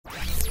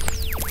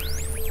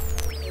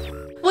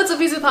What's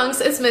up, Pizza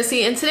Punks? It's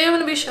Missy, and today I'm going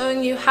to be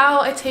showing you how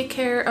I take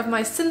care of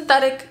my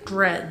synthetic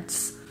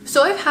dreads.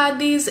 So I've had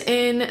these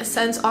in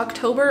since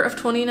October of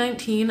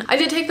 2019. I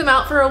did take them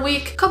out for a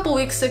week, a couple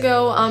weeks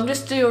ago,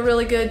 just to do a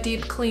really good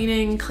deep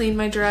cleaning, clean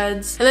my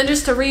dreads, and then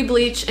just to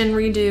re-bleach and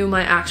redo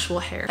my actual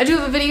hair. I do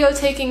have a video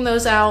taking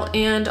those out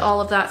and all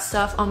of that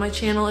stuff on my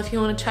channel. If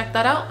you want to check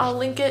that out, I'll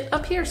link it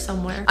up here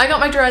somewhere. I got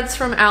my dreads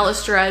from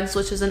Alice Dreads,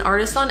 which is an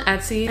artist on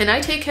Etsy, and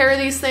I take care of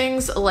these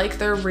things like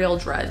they're real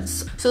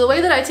dreads. So the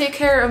way that I take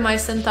care of my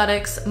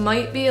synthetics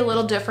might be a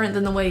little different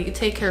than the way you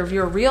take care of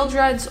your real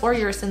dreads or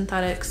your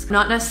synthetics.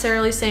 Not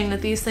necessarily saying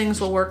that these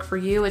things will work for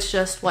you. It's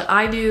just what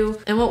I do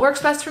and what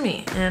works best for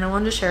me. And I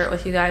wanted to share it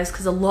with you guys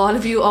because a lot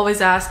of you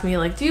always ask me,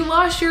 like, do you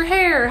wash your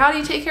hair? How do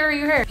you take care of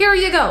your hair? Here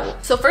you go.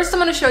 So first I'm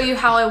going to show you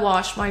how I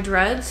wash my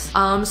dreads.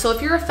 So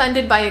if you're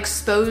offended by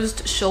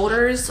exposed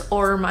shoulders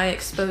or my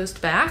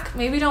exposed back,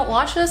 maybe don't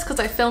watch this because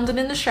I filmed it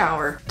in the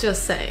shower.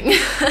 Just saying.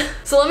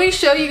 So let me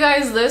show you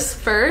guys this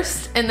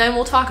first, and then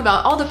we'll talk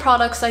about all the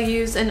products I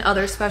use and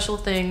other special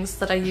things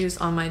that I use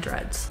on my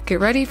dreads. Get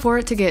ready for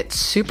it to get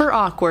super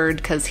awkward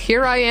because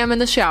here I am in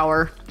the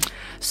shower.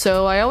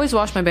 So I always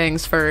wash my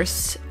bangs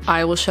first.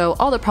 I will show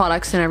all the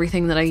products and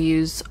everything that I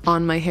use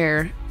on my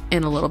hair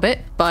in a little bit,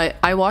 but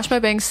I wash my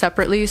bangs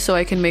separately so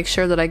I can make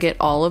sure that I get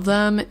all of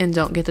them and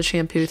don't get the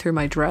shampoo through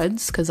my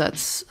dreads, because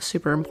that's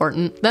super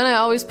important. Then I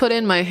always put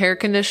in my hair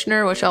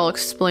conditioner, which I'll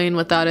explain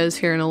what that is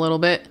here in a little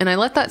bit, and I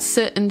let that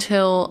sit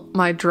until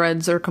my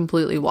dreads are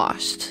completely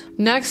washed.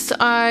 Next,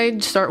 I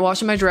start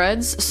washing my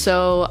dreads,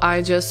 so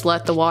I just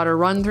let the water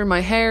run through my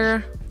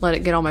hair, let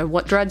it get all my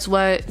dreads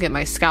wet, get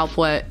my scalp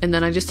wet, and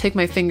then I just take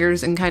my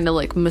fingers and kind of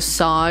like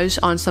massage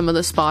on some of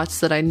the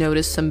spots that I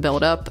noticed some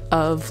buildup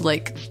of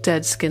like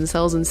dead skin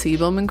cells and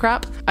sebum and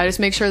crap. I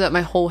just make sure that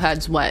my whole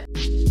head's wet.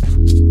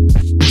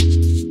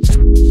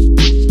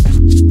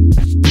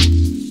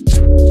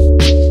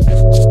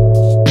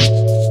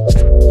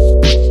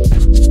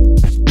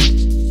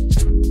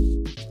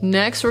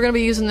 Next, we're going to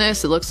be using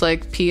this. It looks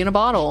like pee in a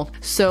bottle.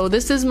 So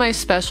this is my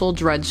special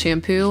dread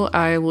shampoo.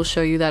 I will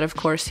show you that, of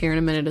course, here in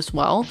a minute as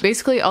well.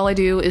 Basically, all I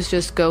do is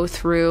just go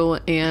through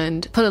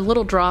and put a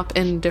little drop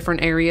in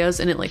different areas,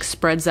 and it like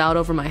spreads out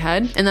over my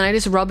head. And then I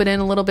just rub it in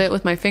a little bit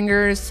with my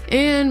fingers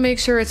and make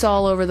sure it's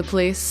all over the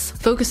place,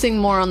 focusing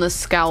more on the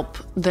scalp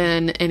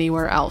than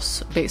anywhere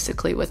else,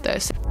 basically, with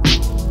this.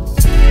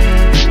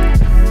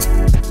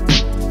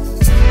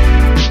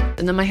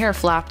 And then my hair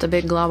flapped a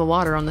big glob of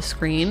water on the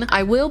screen.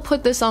 I will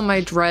put this on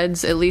my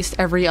dreads at least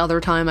every other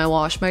time I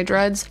wash my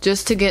dreads,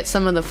 just to get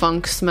some of the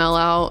funk smell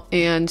out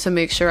and to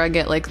make sure I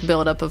get like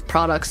buildup of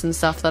products and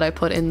stuff that I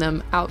put in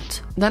them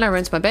out. Then I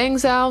rinse my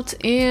bangs out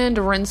and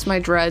rinse my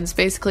dreads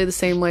basically the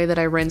same way that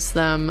I rinse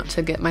them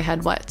to get my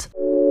head wet.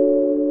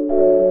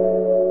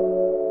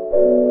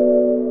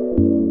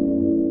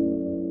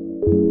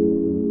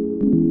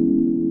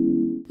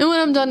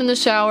 I'm done in the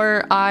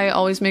shower, I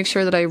always make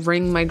sure that I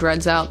wring my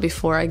dreads out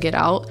before I get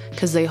out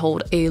because they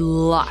hold a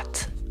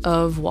lot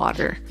of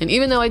water. And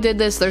even though I did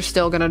this, they're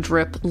still gonna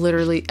drip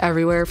literally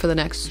everywhere for the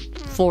next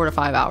 4 to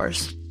 5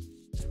 hours.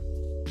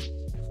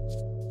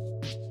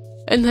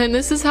 And then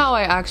this is how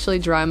I actually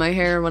dry my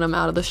hair when I'm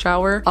out of the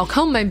shower. I'll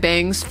comb my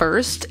bangs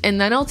first,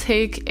 and then I'll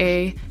take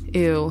a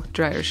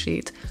dryer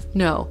sheet.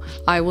 No,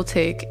 I will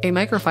take a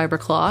microfiber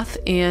cloth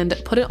and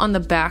put it on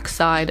the back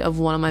side of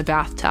one of my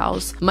bath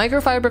towels.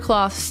 Microfiber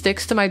cloth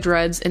sticks to my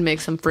dreads and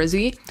makes them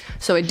frizzy.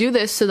 So I do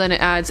this so then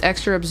it adds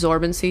extra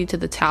absorbency to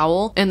the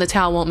towel, and the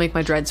towel won't make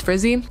my dreads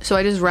frizzy. So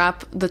I just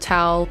wrap the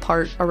towel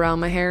part around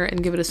my hair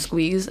and give it a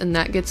squeeze, and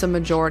that gets a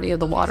majority of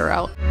the water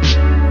out.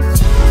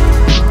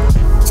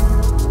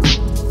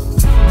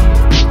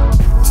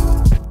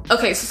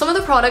 Okay, so some of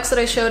the products that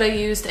I showed I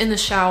used in the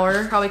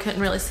shower, probably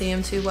couldn't really see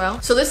them too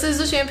well. So this is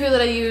the shampoo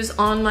that I use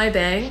on my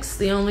bangs,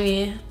 the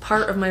only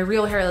part of my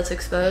real hair that's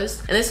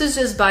exposed. And this is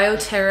just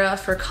BioTerra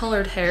for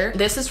colored hair.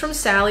 This is from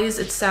Sally's.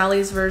 It's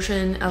Sally's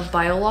version of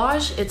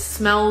Biolage. It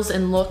smells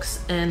and looks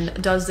and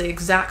does the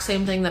exact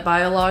same thing that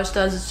Biolage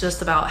does. It's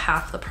just about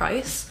half the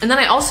price. And then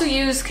I also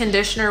use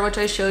conditioner, which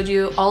I showed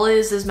you. All it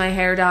is my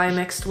hair dye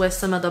mixed with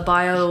some of the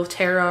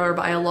BioTerra or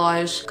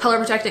Biolage color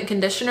protectant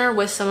conditioner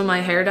with some of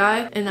my hair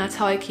dye. And that's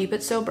how I keep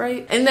it so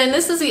bright. And then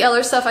this is the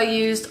other stuff I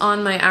used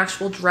on my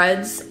actual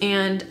dreads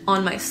and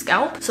on my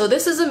scalp. So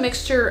this is a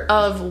mixture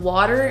of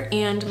water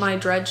and my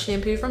dread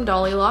shampoo from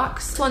Dolly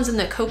Locks. This one's in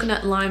the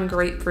coconut lime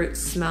grapefruit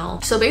smell.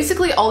 So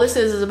basically all this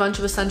is a bunch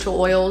of essential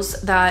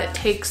oils that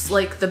takes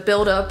like the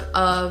buildup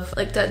of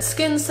like dead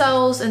skin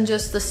cells and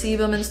just the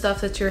sebum and stuff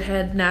that your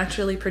head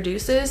naturally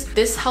produces.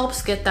 This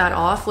helps get that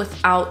off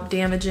without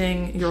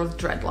damaging your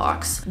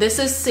dreadlocks. This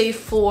is safe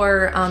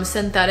for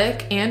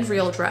synthetic and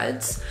real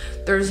dreads.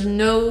 There's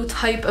no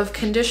type of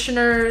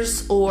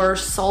conditioners or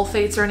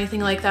sulfates or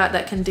anything like that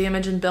that can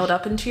damage and build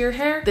up into your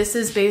hair. This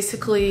is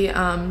basically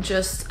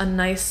just a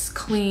nice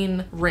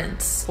clean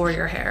rinse for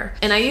your hair.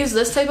 And I use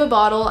this type of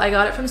bottle. I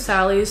got it from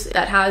Sally's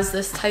that has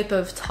this type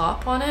of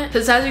top on it.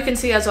 Because as you can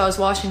see, as I was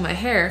washing my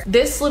hair,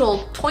 this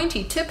little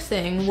pointy tip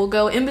thing will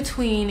go in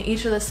between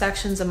each of the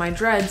sections of my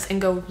dreads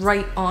and go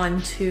right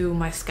onto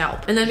my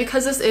scalp. And then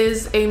because this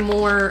is a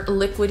more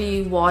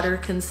liquidy water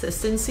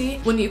consistency,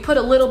 when you put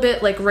a little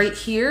bit like right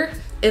here,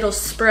 it'll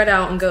spread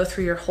out and go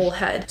through your whole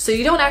head. So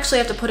you don't actually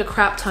have to put a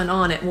crap ton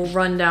on it. It will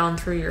run down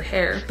through your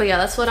hair. But yeah,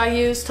 that's what I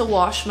use to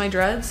wash my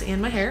dreads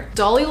and my hair.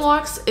 Dolly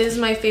Locks is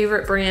my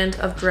favorite brand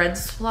of dread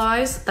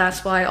supplies.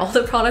 That's why all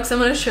the products I'm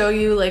gonna show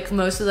you, like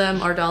most of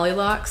them are Dolly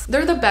Locks.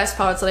 They're the best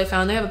products that I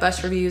found. They have the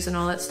best reviews and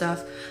all that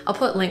stuff. I'll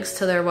put links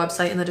to their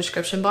website in the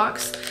description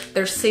box.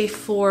 They're safe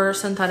for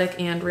synthetic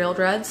and real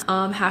dreads.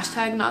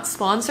 Hashtag not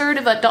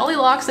sponsored, but Dolly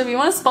Locks, if you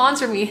wanna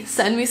sponsor me,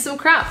 send me some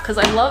crap, because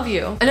I love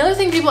you. Another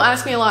thing people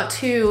ask me a lot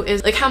too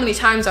is like how many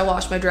times I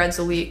wash my dreads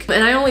a week.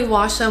 And I only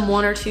wash them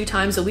 1 or 2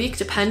 times a week,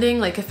 depending.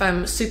 Like if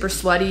I'm super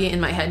sweaty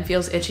and my head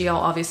feels itchy, I'll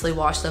obviously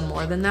wash them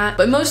more than that.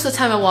 But most of the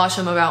time I wash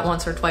them about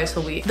once or twice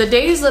a week. The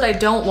days that I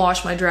don't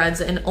wash my dreads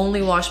and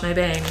only wash my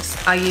bangs,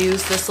 I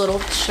use this little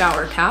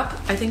shower cap.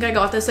 I think I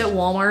got this at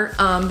Walmart,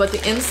 but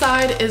the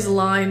inside is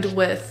lined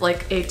with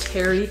like a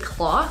terry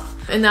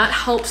cloth, and that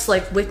helps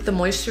like wick the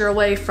moisture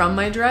away from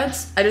my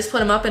dreads. I just put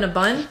them up in a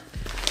bun,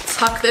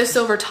 tuck this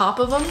over top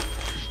of them,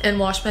 and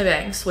wash my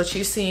bangs, which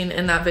you've seen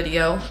in that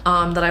video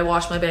that I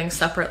wash my bangs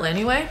separately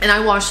anyway. And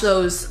I wash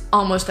those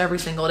almost every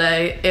single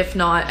day, if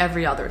not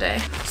every other day.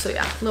 So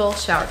yeah, little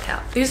shower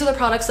cap. These are the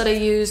products that I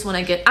use when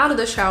I get out of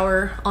the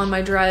shower on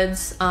my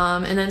dreads,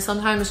 and then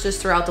sometimes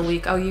just throughout the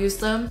week I'll use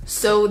them.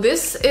 So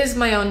this is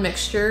my own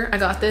mixture. I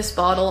got this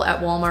bottle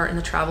at Walmart in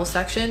the travel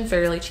section,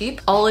 fairly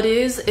cheap. All it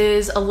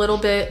is a little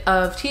bit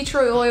of tea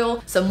tree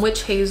oil, some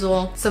witch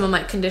hazel, some of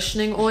my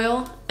conditioning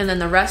oil, and then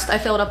the rest I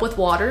filled up with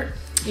water.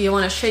 You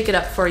want to shake it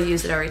up before you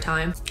use it every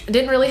time. I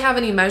didn't really have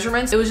any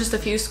measurements. It was just a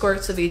few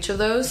squirts of each of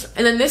those.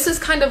 And then this is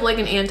kind of like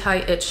an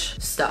anti-itch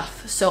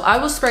stuff. So I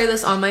will spray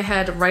this on my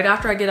head right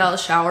after I get out of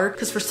the shower,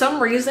 because for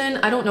some reason,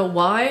 I don't know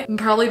why,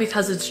 probably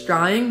because it's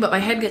drying, but my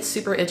head gets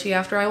super itchy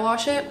after I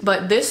wash it.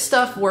 But this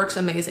stuff works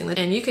amazingly.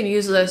 And you can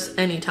use this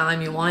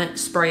anytime you want.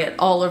 Spray it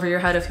all over your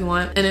head if you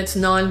want. And it's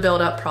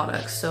non-build-up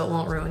products, so it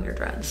won't ruin your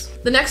dreads.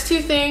 The next 2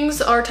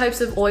 things are types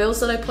of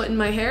oils that I put in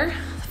my hair.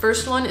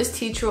 First one is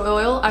tea tree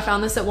oil. I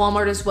found this at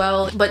Walmart as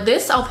well, but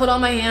this I'll put on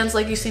my hands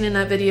like you've seen in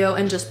that video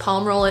and just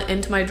palm roll it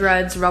into my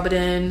dreads, rub it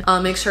in,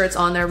 make sure it's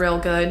on there real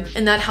good.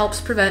 And that helps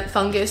prevent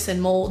fungus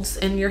and molds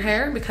in your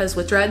hair, because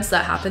with dreads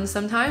that happens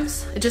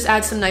sometimes. It just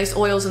adds some nice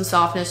oils and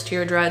softness to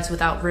your dreads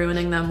without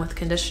ruining them with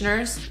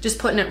conditioners. Just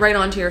putting it right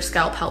onto your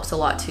scalp helps a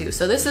lot too.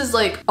 So this is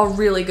like a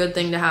really good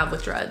thing to have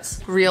with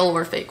dreads, real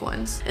or fake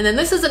ones. And then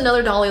this is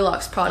another Dolly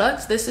Locks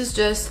product. This is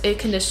just a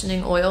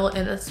conditioning oil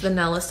and it's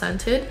vanilla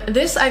scented.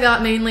 This I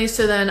got mainly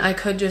so then I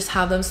could just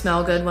have them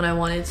smell good when I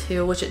wanted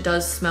to, which it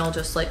does smell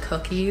just like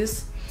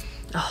cookies.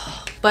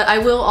 Oh. But I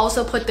will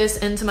also put this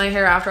into my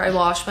hair after I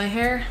wash my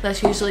hair.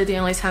 That's usually the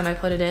only time I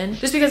put it in.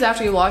 Just because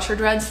after you wash your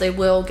dreads, they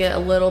will get a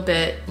little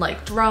bit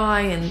like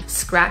dry and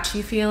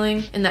scratchy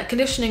feeling. And that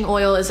conditioning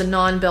oil is a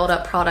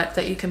non-build-up product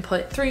that you can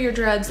put through your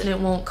dreads and it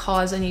won't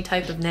cause any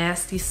type of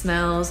nasty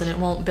smells and it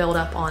won't build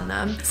up on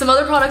them. Some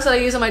other products that I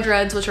use on my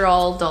dreads, which are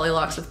all Dolly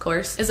Locks of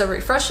course, is a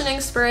refreshing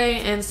spray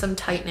and some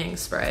tightening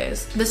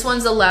sprays. This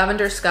one's a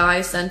Lavender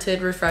Sky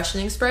scented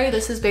refreshing spray.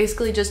 This is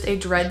basically just a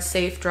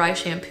dread-safe dry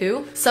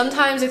shampoo.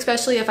 Sometimes,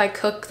 especially if I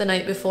cook the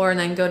night before and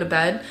then go to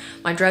bed,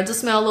 my dreads will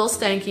smell a little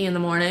stanky in the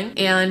morning.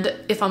 And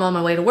if I'm on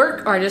my way to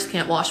work or I just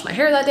can't wash my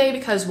hair that day,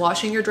 because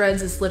washing your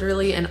dreads is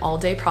literally an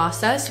all-day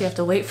process. You have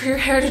to wait for your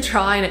hair to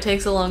dry and it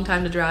takes a long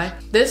time to dry.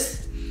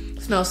 This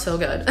smells so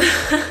good.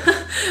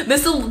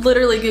 This will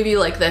literally give you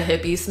like the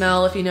hippie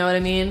smell, if you know what I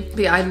mean. But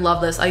yeah, I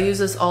love this. I use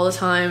this all the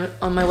time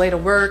on my way to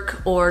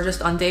work or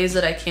just on days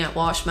that I can't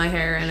wash my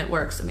hair, and it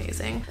works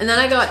amazing. And then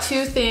I got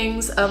 2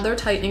 things of their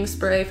tightening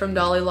spray from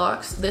Dolly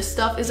Locks. This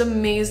stuff is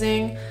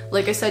amazing.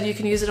 Like I said, you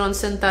can use it on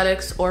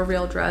synthetics or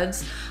real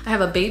dreads. I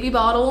have a baby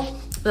bottle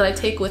that I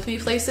take with me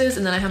places,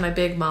 and then I have my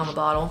big mama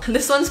bottle.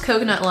 This one's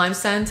coconut lime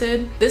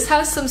scented. This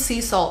has some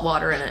sea salt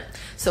water in it.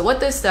 So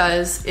what this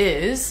does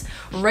is,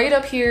 right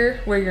up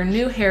here where your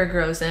new hair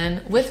grows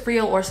in, with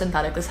real or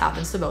synthetic, this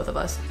happens to both of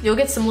us, you'll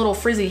get some little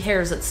frizzy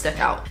hairs that stick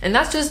out. And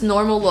that's just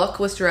normal look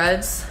with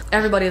dreads.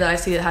 Everybody that I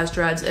see that has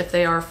dreads, if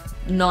they are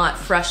not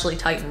freshly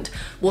tightened,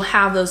 will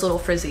have those little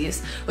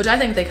frizzies, which I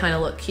think they kind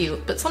of look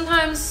cute, but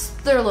sometimes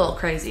they're a little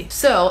crazy.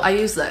 So I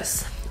use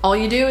this. All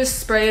you do is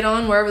spray it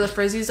on wherever the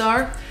frizzies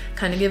are,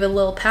 kind of give it a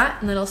little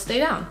pat, and it'll stay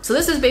down. So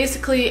this is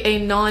basically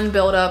a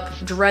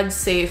non-build-up,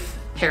 dread-safe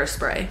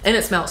hairspray, and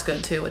it smells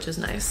good too, which is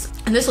nice.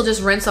 And this will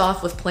just rinse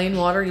off with plain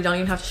water. You don't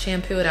even have to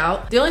shampoo it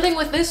out. The only thing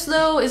with this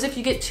though is if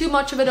you get too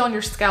much of it on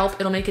your scalp,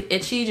 it'll make it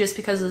itchy, just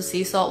because the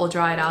sea salt will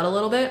dry it out a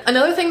little bit.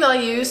 Another thing that I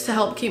use to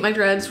help keep my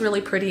dreads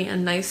really pretty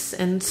and nice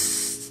and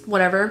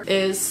whatever,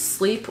 is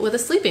sleep with a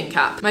sleeping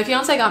cap. My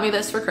fiance got me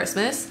this for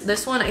Christmas.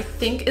 This one I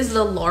think is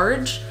the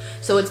large,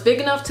 so it's big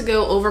enough to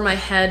go over my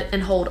head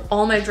and hold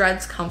all my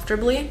dreads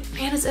comfortably,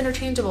 and it's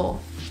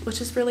interchangeable,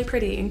 which is really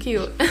pretty and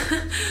cute.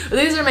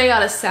 These are made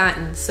out of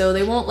satin, so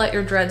they won't let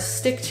your dreads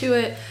stick to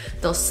it.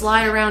 They'll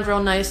slide around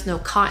real nice, no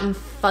cotton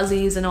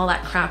fuzzies and all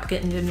that crap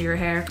getting into your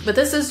hair. But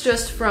this is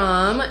just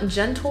from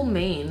Gentle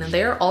Mane.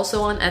 They're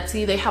also on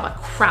Etsy. They have a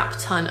crap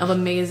ton of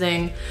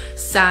amazing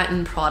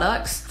satin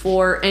products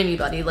for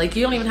anybody. Like,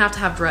 you don't even have to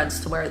have dreads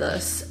to wear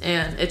this,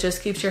 and it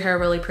just keeps your hair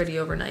really pretty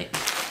overnight.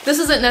 This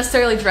isn't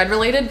necessarily dread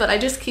related, but I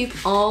just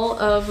keep all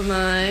of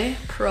my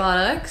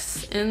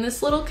products in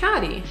this little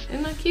caddy.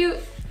 Isn't that cute?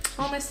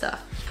 All my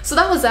stuff. So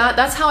that was that.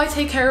 That's how I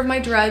take care of my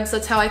dreads.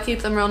 That's how I keep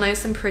them real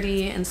nice and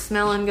pretty and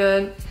smelling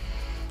good.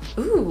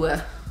 Ooh,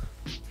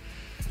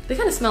 they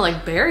kind of smell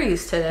like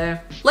berries today.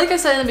 Like I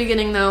said in the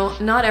beginning though,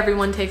 not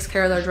everyone takes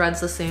care of their dreads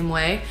the same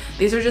way.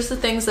 These are just the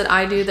things that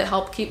I do that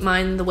help keep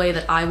mine the way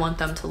that I want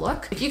them to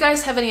look. If you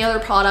guys have any other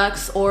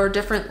products or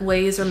different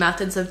ways or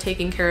methods of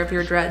taking care of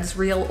your dreads,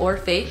 real or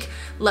fake,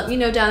 let me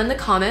know down in the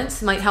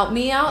comments. Might help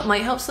me out,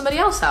 might help somebody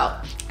else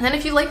out. And then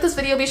if you like this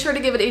video, be sure to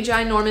give it a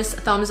ginormous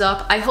thumbs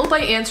up. I hope I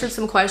answered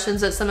some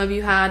questions that some of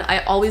you had. I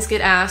always get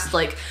asked,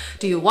 like,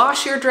 do you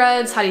wash your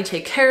dreads? How do you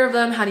take care of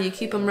them? How do you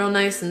keep them real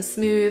nice and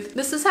smooth?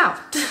 This is how.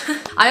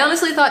 I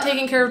honestly thought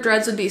taking care of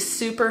dreads would be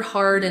super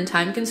hard and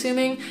time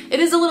consuming. It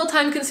is a little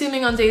time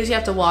consuming on days you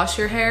have to wash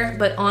your hair,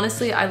 but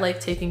honestly, I like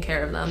taking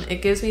care of them.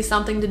 It gives me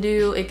something to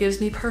do. It gives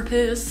me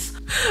purpose.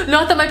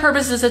 Not that my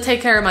purpose is to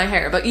take care of my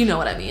hair, but you know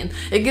what I mean.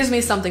 It gives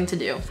me something to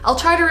do. I'll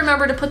try to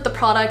remember to put the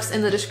products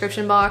in the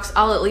description box.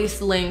 I'll at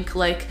least link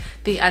like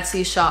the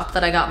Etsy shop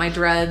that I got my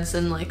dreads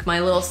and like my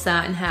little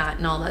satin hat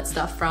and all that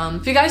stuff from.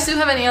 If you guys do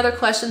have any other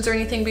questions or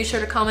anything, be sure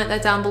to comment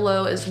that down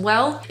below as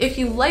well. If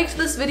you liked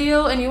this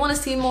video and you want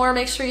to see more,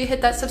 make sure you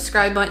hit that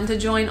subscribe button to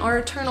join our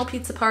eternal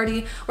pizza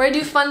party, where I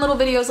do fun little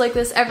videos like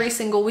this every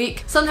single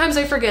week. Sometimes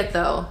I forget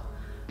though.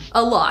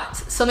 A lot.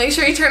 So make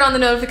sure you turn on the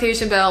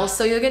notification bell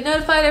so you'll get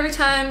notified every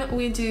time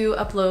we do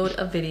upload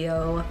a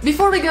video.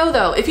 Before we go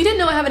though, if you didn't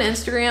know I have an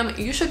Instagram,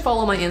 you should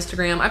follow my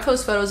Instagram. I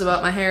post photos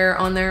about my hair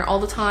on there all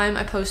the time.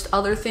 I post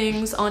other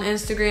things on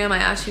Instagram. I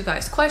ask you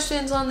guys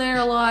questions on there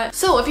a lot.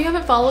 So if you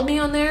haven't followed me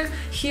on there,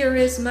 here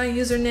is my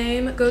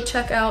username. Go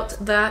check out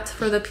that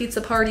for the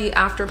pizza party,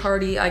 after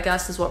party, I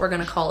guess is what we're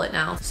gonna call it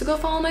now. So go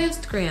follow my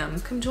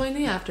Instagram. Come join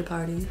the after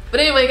party.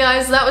 But anyway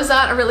guys, that was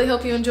that. I really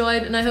hope you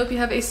enjoyed, and I hope you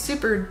have a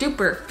super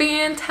duper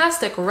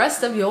fantastic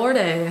rest of your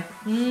day.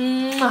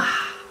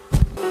 Mwah.